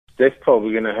death toll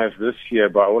we're going to have this year,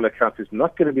 by all accounts, is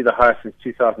not going to be the highest since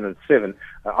 2007.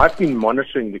 I've been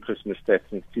monitoring the Christmas stats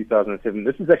since 2007.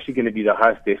 This is actually going to be the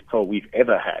highest death toll we've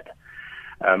ever had.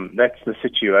 That's the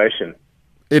situation.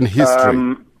 In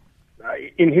history?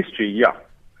 In history, yeah.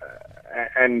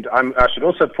 And I should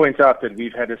also point out that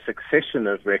we've had a succession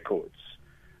of records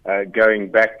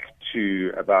going back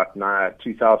to about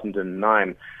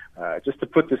 2009. Just to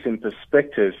put this in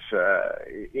perspective,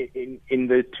 in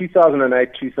the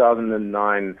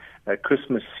 2008-2009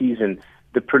 Christmas season,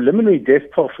 the preliminary death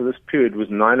toll for this period was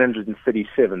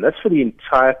 937. That's for the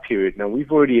entire period. Now,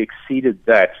 we've already exceeded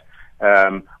that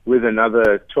with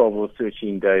another 12 or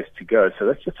 13 days to go. So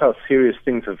that's just how serious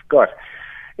things have got.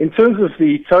 In terms of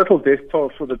the total death toll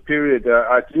for the period,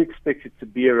 I do expect it to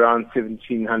be around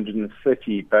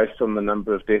 1,730 based on the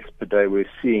number of deaths per day we're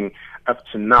seeing up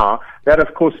to now. That,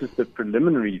 of course, is the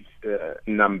preliminary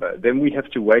number. Then we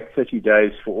have to wait 30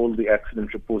 days for all the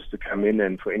accident reports to come in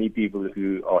and for any people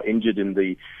who are injured in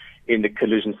the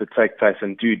collisions that take place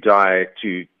and do die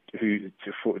to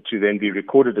then be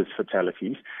recorded as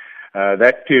fatalities.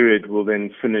 That period will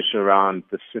then finish around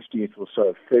the 15th or so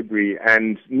of February,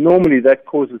 and normally that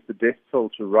causes the death toll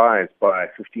to rise by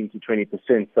 15 to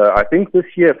 20%. So I think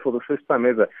this year, for the first time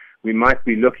ever, we might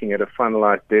be looking at a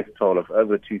finalized death toll of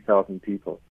over 2,000 people.